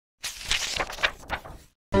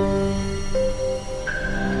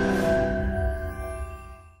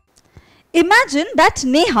Imagine that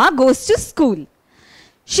Neha goes to school.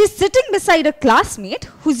 She's sitting beside a classmate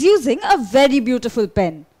who's using a very beautiful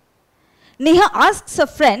pen. Neha asks her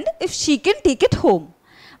friend if she can take it home,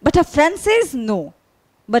 but her friend says no.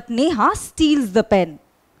 But Neha steals the pen.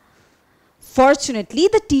 Fortunately,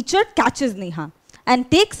 the teacher catches Neha and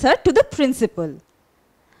takes her to the principal.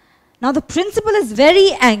 Now the principal is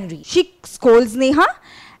very angry. She scolds Neha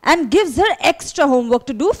and gives her extra homework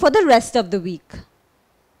to do for the rest of the week.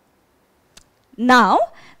 Now,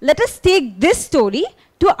 let us take this story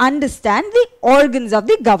to understand the organs of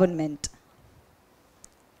the government.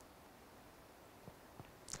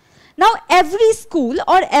 Now, every school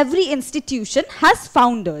or every institution has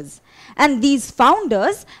founders, and these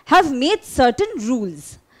founders have made certain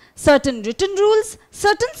rules. Certain written rules,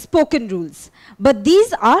 certain spoken rules. But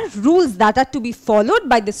these are rules that are to be followed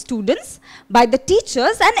by the students, by the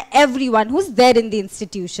teachers, and everyone who's there in the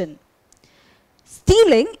institution.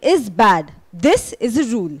 Stealing is bad. This is a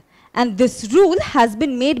rule. And this rule has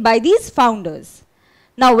been made by these founders.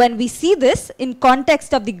 Now, when we see this in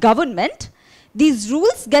context of the government, these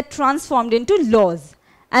rules get transformed into laws.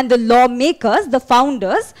 And the lawmakers, the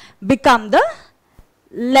founders, become the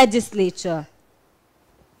legislature.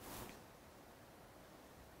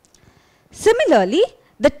 Similarly,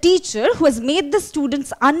 the teacher who has made the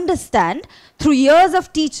students understand through years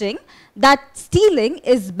of teaching that stealing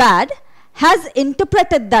is bad has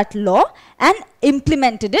interpreted that law and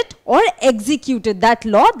implemented it or executed that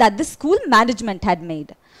law that the school management had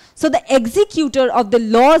made. So the executor of the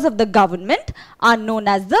laws of the government are known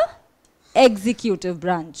as the executive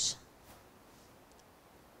branch.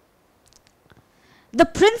 The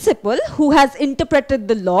principal who has interpreted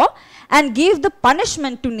the law and gave the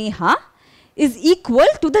punishment to Neha is equal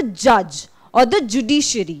to the judge or the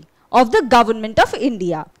judiciary of the government of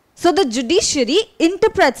India. So the judiciary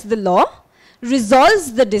interprets the law,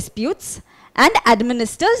 resolves the disputes, and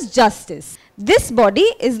administers justice. This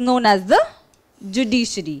body is known as the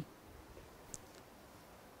judiciary.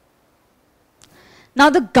 Now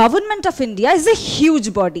the government of India is a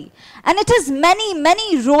huge body and it has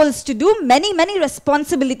many roles to do, many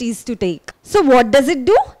responsibilities to take. So what does it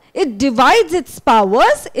do? It divides its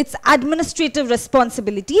powers, its administrative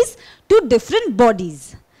responsibilities to different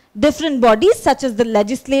bodies. Different bodies such as the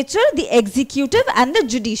legislature, the executive, and the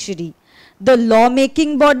judiciary. The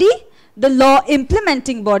law-making body, the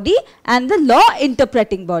law-implementing body, and the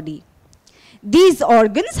law-interpreting body. These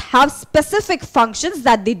organs have specific functions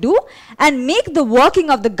that they do and make the working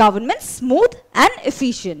of the government smooth and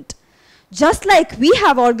efficient. Just like we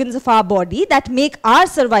have organs of our body that make our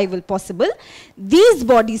survival possible, these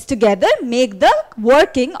bodies together make the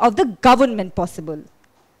working of the government possible.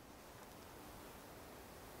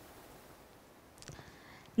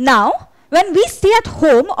 Now, when we stay at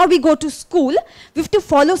home or we go to school, we have to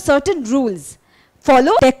follow certain rules,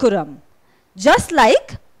 follow decorum. Just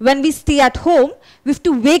like when we stay at home, we have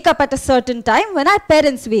to wake up at a certain time when our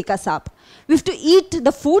parents wake us up. We have to eat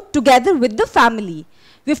the food together with the family.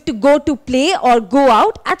 We have to go to play or go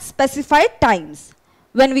out at specified times.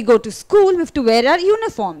 When we go to school, we have to wear our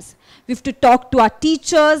uniforms. We have to talk to our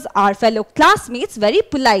teachers, our fellow classmates very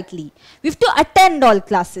politely. We have to attend all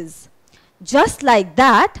classes. Just like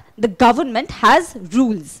that, the government has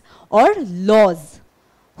rules or laws.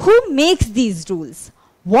 Who makes these rules?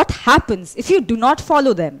 What happens if you do not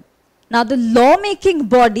follow them? Now, the lawmaking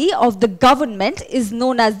body of the government is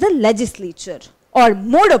known as the legislature, or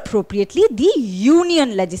more appropriately, the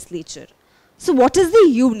union legislature. So what is the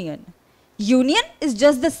union? Union is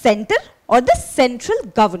just the center or the central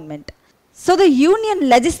government. So the union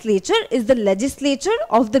legislature is the legislature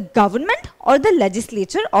of the government or the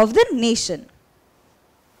legislature of the nation.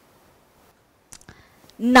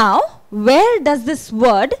 Now, where does this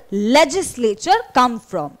word legislature come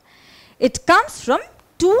from? It comes from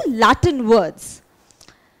two Latin words,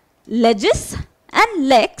 legis and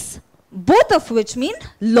lex, both of which mean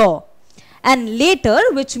law, and later,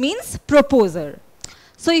 which means proposer.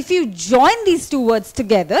 So if you join these two words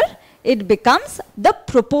together, it becomes the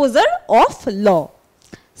proposer of law.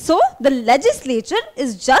 So the legislature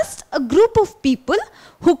is just a group of people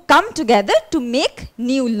who come together to make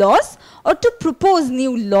new laws or to propose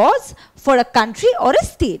new laws for a country or a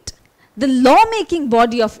state. The lawmaking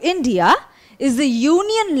body of India is the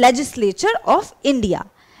Union Legislature of India,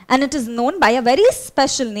 and it is known by a very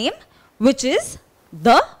special name, which is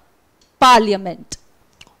the Parliament,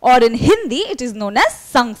 or in Hindi it is known as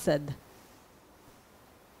Sangsad.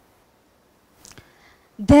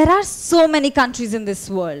 There are so many countries in this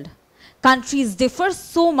world. Countries differ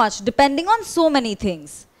so much depending on so many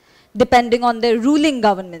things. depending on their ruling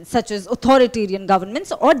governments, such as authoritarian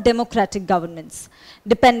governments or democratic governments,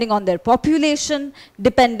 depending on their population,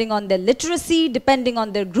 depending on their literacy, depending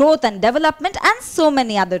on their growth and development, and so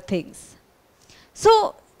many other things.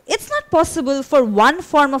 So it's not possible for one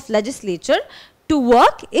form of legislature to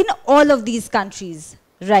work in all of these countries,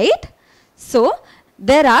 right? So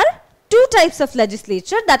there are two types of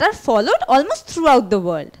legislature that are followed almost throughout the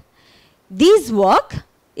world. These work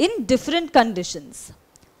in different conditions.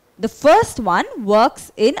 The first one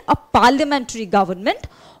works in a parliamentary government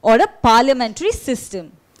or a parliamentary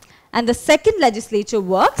system. And the second legislature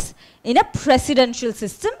works in a presidential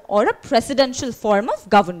system or a presidential form of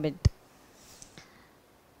government.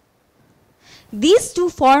 These two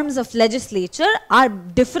forms of legislature are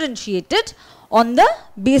differentiated on the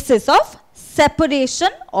basis of separation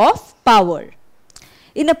of power.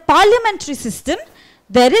 In a parliamentary system,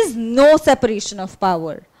 there is no separation of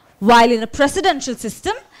power, while in a presidential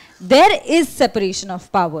system, there is separation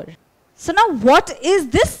of power. So now what is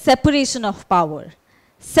this separation of power?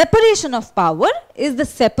 Separation of power is the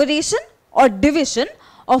separation or division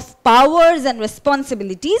of powers and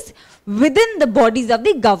responsibilities within the bodies of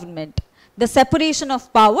the government. The separation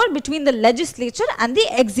of power between the legislature and the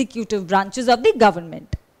executive branches of the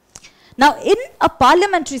government. Now in a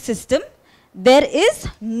parliamentary system, there is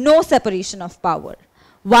no separation of power,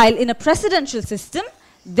 while in a presidential system,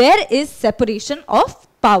 there is separation of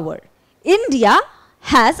power. India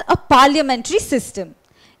has a parliamentary system.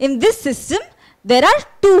 In this system, there are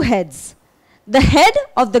two heads, the head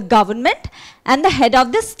of the government and the head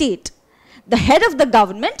of the state. The head of the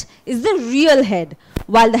government is the real head,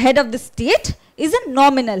 while the head of the state is a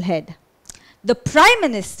nominal head. The Prime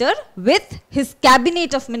Minister with his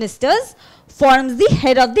cabinet of ministers forms the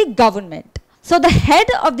head of the government. So the head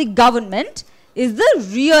of the government is the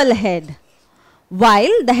real head,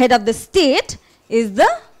 while the head of the state is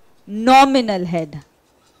the nominal head.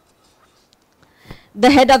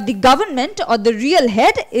 The head of the government or the real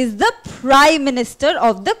head is the Prime Minister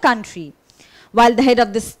of the country, while the head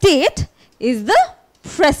of the state is the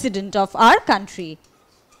President of our country.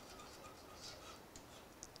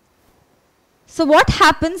 So what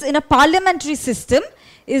happens in a parliamentary system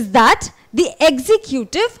is that the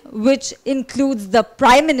executive, which includes the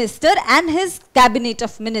Prime Minister and his cabinet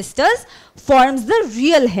of ministers, forms the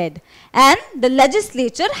real head, and the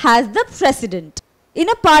legislature has the president. In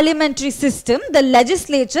a parliamentary system, the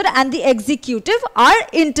legislature and the executive are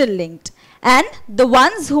interlinked, and the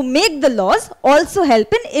ones who make the laws also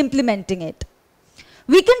help in implementing it.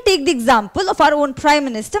 We can take the example of our own Prime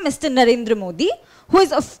Minister, Mr. Narendra Modi, who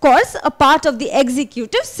is of course a part of the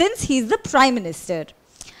executive since he is the Prime Minister.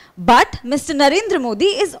 But Mr. Narendra Modi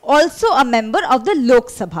is also a member of the Lok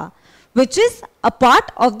Sabha, which is a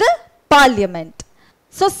part of the parliament.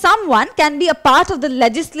 So someone can be a part of the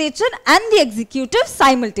legislature and the executive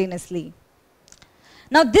simultaneously.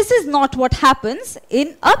 Now this is not what happens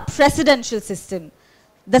in a presidential system,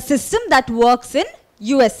 the system that works in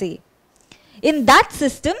USA. In that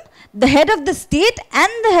system, the head of the state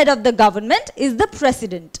and the head of the government is the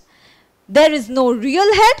president. There is no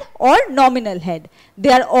real head or nominal head.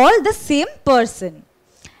 They are all the same person.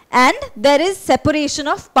 And there is separation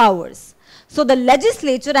of powers. So the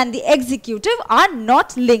legislature and the executive are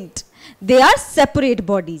not linked. They are separate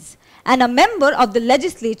bodies. And a member of the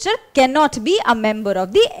legislature cannot be a member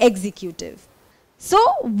of the executive. So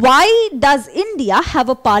why does India have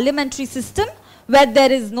a parliamentary system where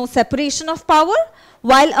there is no separation of power,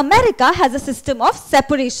 while America has a system of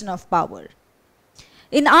separation of power?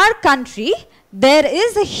 In our country, there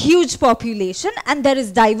is a huge population and there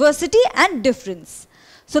is diversity and difference.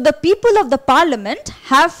 So the people of the parliament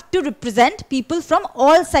have to represent people from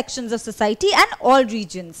all sections of society and all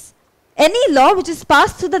regions. Any law which is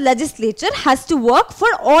passed through the legislature has to work for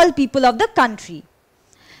all people of the country.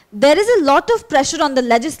 There is a lot of pressure on the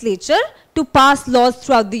legislature to pass laws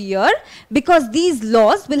throughout the year because these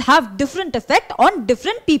laws will have different effect on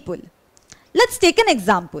different people. Let's take an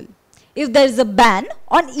example. If there is a ban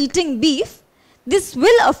on eating beef, this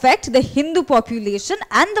will affect the Hindu population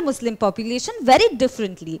and the Muslim population very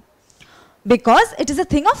differently because it is a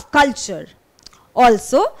thing of culture.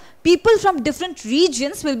 Also, people from different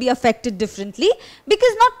regions will be affected differently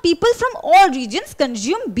because not people from all regions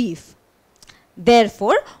consume beef.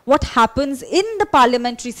 Therefore, what happens in the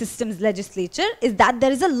parliamentary system's legislature is that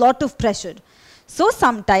there is a lot of pressure. So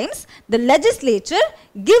sometimes the legislature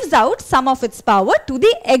gives out some of its power to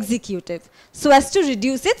the executive so as to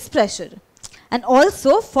reduce its pressure. And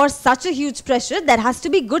also for such a huge pressure, there has to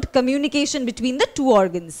be good communication between the two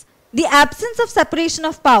organs. The absence of separation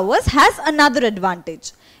of powers has another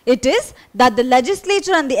advantage. It is that the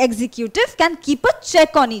legislature and the executive can keep a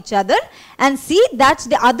check on each other and see that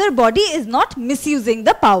the other body is not misusing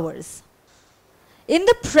the powers. In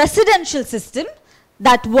the presidential system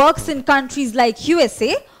that works in countries like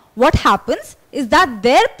USA, what happens is that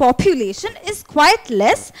their population is quite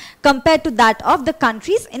less compared to that of the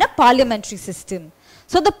countries in a parliamentary system.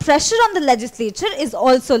 So the pressure on the legislature is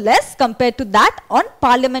also less compared to that on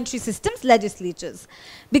parliamentary systems legislatures,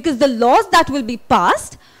 because the laws that will be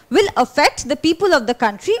passed will affect the people of the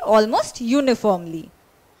country almost uniformly.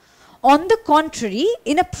 On the contrary,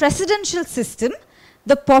 in a presidential system,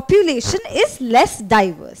 the population is less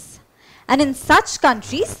diverse. And in such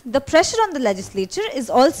countries, the pressure on the legislature is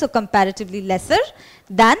also comparatively lesser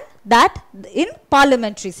than that in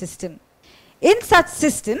parliamentary system. In such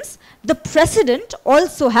systems, the president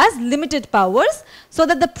also has limited powers, so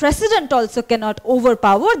that the president also cannot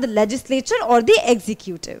overpower the legislature or the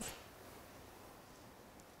executive.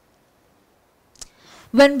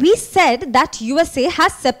 When we said that USA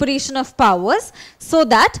has separation of powers so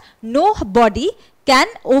that no body can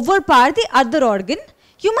overpower the other organ,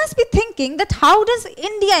 you must be thinking that how does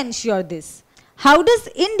India ensure this? How does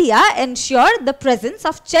India ensure the presence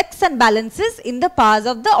of checks and balances in the powers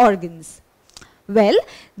of the organs? Well,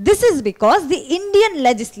 this is because the Indian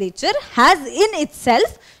legislature has in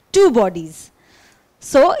itself two bodies.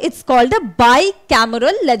 So, it's called a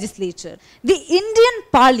bicameral legislature. The Indian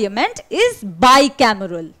parliament is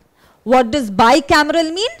bicameral. What does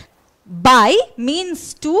bicameral mean? Bi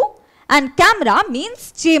means two and camera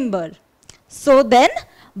means chamber. So, then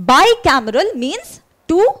bicameral means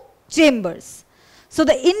two chambers. So,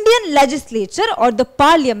 the Indian legislature or the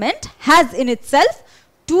parliament has in itself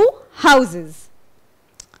two houses.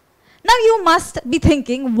 Now you must be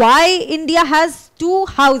thinking why India has two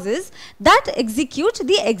houses that execute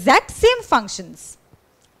the exact same functions.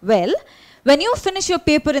 Well, when you finish your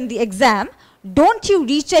paper in the exam, don't you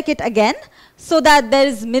recheck it again so that there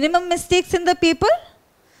is minimum mistakes in the paper?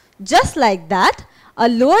 Just like that, a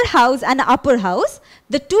lower house and upper house,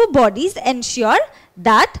 the two bodies ensure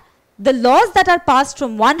that the laws that are passed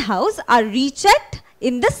from one house are rechecked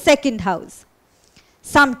in the second house.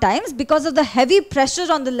 Sometimes, because of the heavy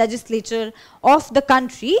pressure on the legislature of the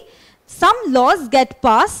country, some laws get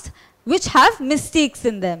passed which have mistakes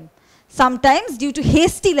in them. Sometimes, due to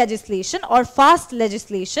hasty legislation or fast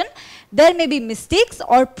legislation, there may be mistakes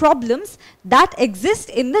or problems that exist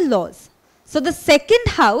in the laws. So, the second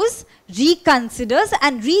house reconsiders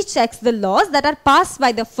and rechecks the laws that are passed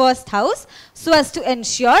by the first house so as to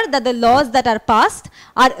ensure that the laws that are passed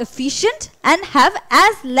are efficient and have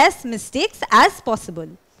as less mistakes as possible.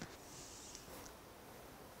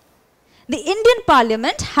 The Indian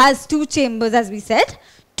Parliament has two chambers, as we said,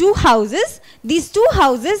 two houses. These two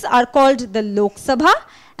houses are called the Lok Sabha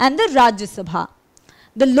and the Rajya Sabha.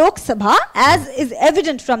 The Lok Sabha, as is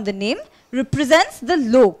evident from the name, represents the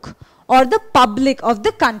Lok or the public of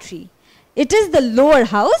the country. It is the lower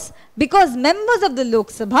house because members of the Lok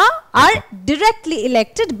Sabha are directly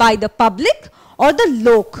elected by the public or the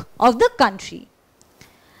Lok of the country.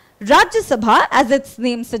 Rajya Sabha, as its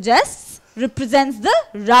name suggests, represents the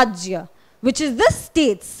Rajya, which is the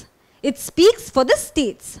states. It speaks for the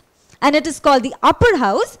states. And it is called the upper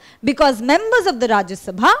house because members of the Rajya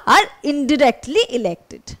Sabha are indirectly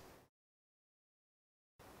elected.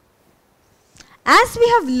 As we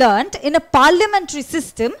have learnt, in a parliamentary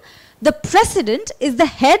system, the president is the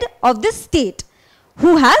head of the state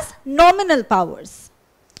who has nominal powers.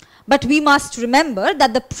 But we must remember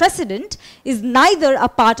that the president is neither a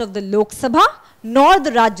part of the Lok Sabha nor the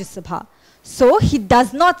Rajya Sabha. So he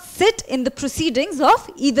does not sit in the proceedings of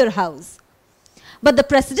either house. But the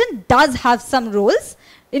president does have some roles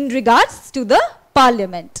in regards to the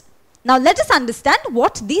parliament. Now let us understand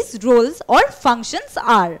what these roles or functions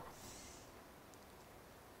are.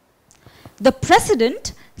 The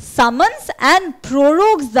president summons and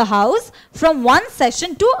prorogues the house from one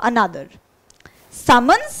session to another.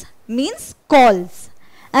 Summons means calls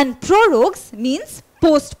and prorogues means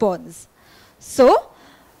postpones. So,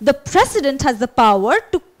 the president has the power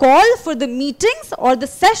to call for the meetings or the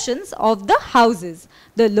sessions of the houses,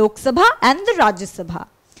 the Lok Sabha and the Rajya Sabha.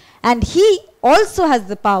 And he also has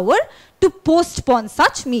the power to postpone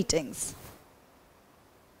such meetings.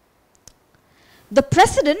 The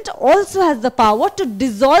president also has the power to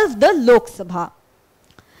dissolve the Lok Sabha.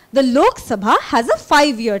 The Lok Sabha has a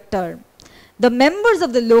 5-year term. The members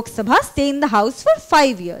of the Lok Sabha stay in the house for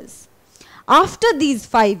 5 years. After these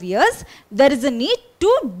 5 years, there is a need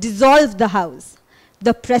to dissolve the house.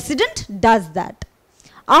 The president does that,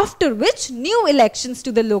 after which new elections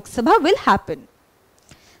to the Lok Sabha will happen.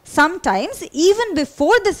 Sometimes, even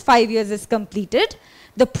before this 5 years is completed,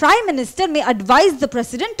 the Prime Minister may advise the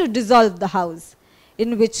President to dissolve the House,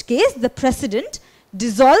 in which case the President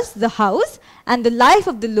dissolves the House and the life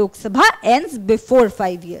of the Lok Sabha ends before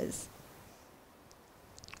 5 years.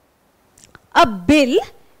 A bill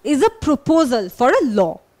is a proposal for a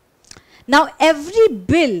law. Now, every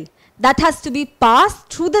bill that has to be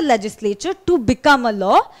passed through the legislature to become a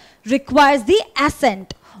law requires the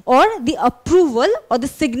assent or the approval or the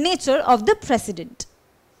signature of the President.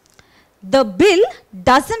 The bill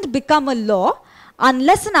doesn't become a law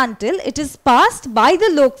unless and until it is passed by the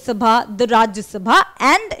Lok Sabha, the Rajya Sabha,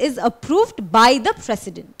 and is approved by the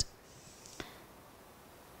President.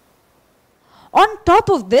 On top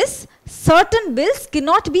of this, certain bills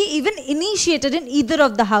cannot be even initiated in either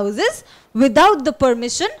of the houses without the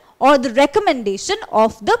permission or the recommendation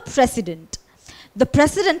of the President. The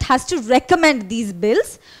President has to recommend these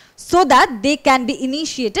bills so that they can be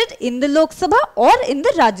initiated in the Lok Sabha or in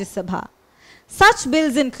the Rajya Sabha. Such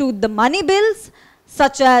bills include the money bills,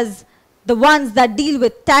 such as the ones that deal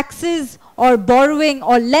with taxes or borrowing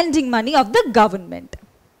or lending money of the government.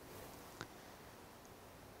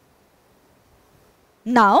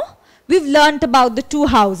 Now, we've learnt about the two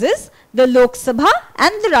houses, the Lok Sabha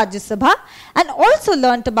and the Rajya Sabha, and also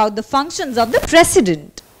learnt about the functions of the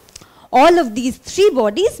President. All of these three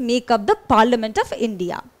bodies make up the Parliament of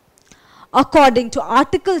India. According to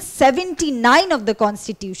Article 79 of the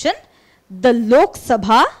Constitution, the Lok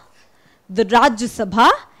Sabha, the Rajya Sabha,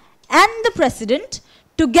 and the President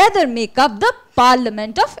together make up the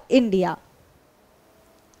Parliament of India.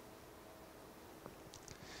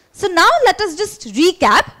 So now let us just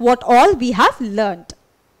recap what all we have learnt.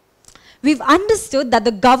 We've understood that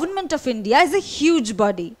the Government of India is a huge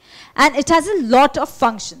body and it has a lot of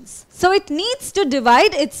functions. So it needs to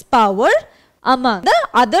divide its power among the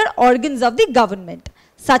other organs of the government,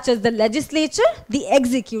 such as the legislature, the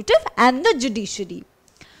executive, and the judiciary.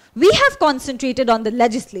 We have concentrated on the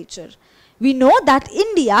legislature. We know that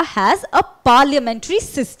India has a parliamentary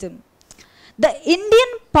system. The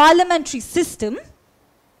Indian parliamentary system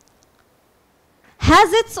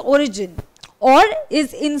has its origin or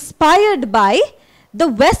is inspired by the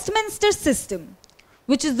Westminster system,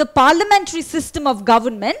 which is the parliamentary system of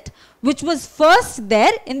government which was first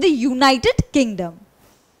there in the United Kingdom.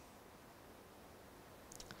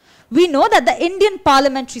 We know that the Indian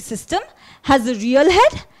parliamentary system has a real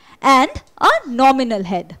head and a nominal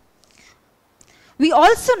head. We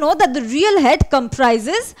also know that the real head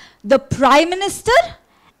comprises the Prime Minister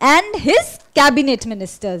and his cabinet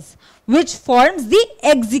ministers, which forms the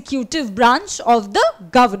executive branch of the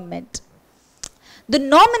government. The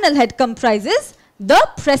nominal head comprises the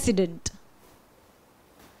President.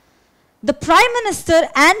 The Prime Minister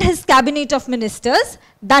and his cabinet of ministers,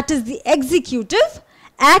 that is the executive,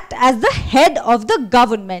 act as the head of the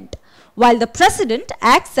government, while the President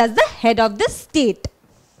acts as the head of the state.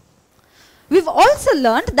 We've also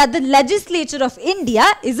learned that the legislature of India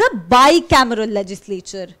is a bicameral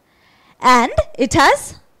legislature and it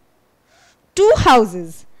has two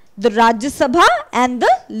houses, the Rajya Sabha and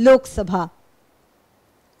the Lok Sabha.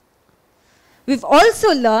 We've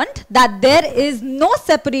also learned that there is no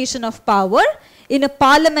separation of power in a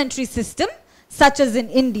parliamentary system such as in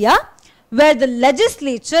India, where the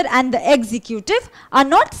legislature and the executive are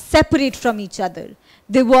not separate from each other.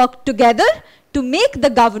 They work together to make the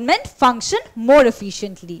government function more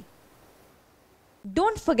efficiently.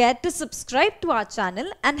 Don't forget to subscribe to our channel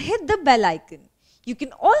and hit the bell icon. You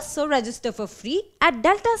can also register for free at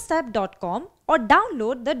DeltaStep.com or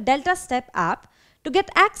download the DeltaStep app to get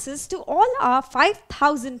access to all our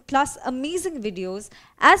 5,000 plus amazing videos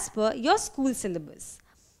as per your school syllabus.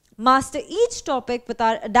 Master each topic with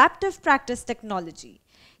our adaptive practice technology.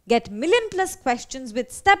 Get million-plus questions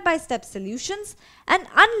with step-by-step solutions and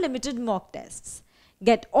unlimited mock tests.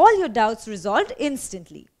 Get all your doubts resolved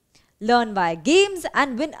instantly. Learn via games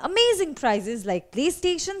and win amazing prizes like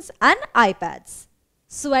PlayStations and iPads.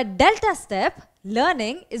 So at DeltaStep,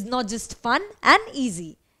 learning is not just fun and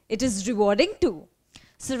easy. It is rewarding too.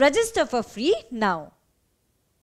 So register for free now.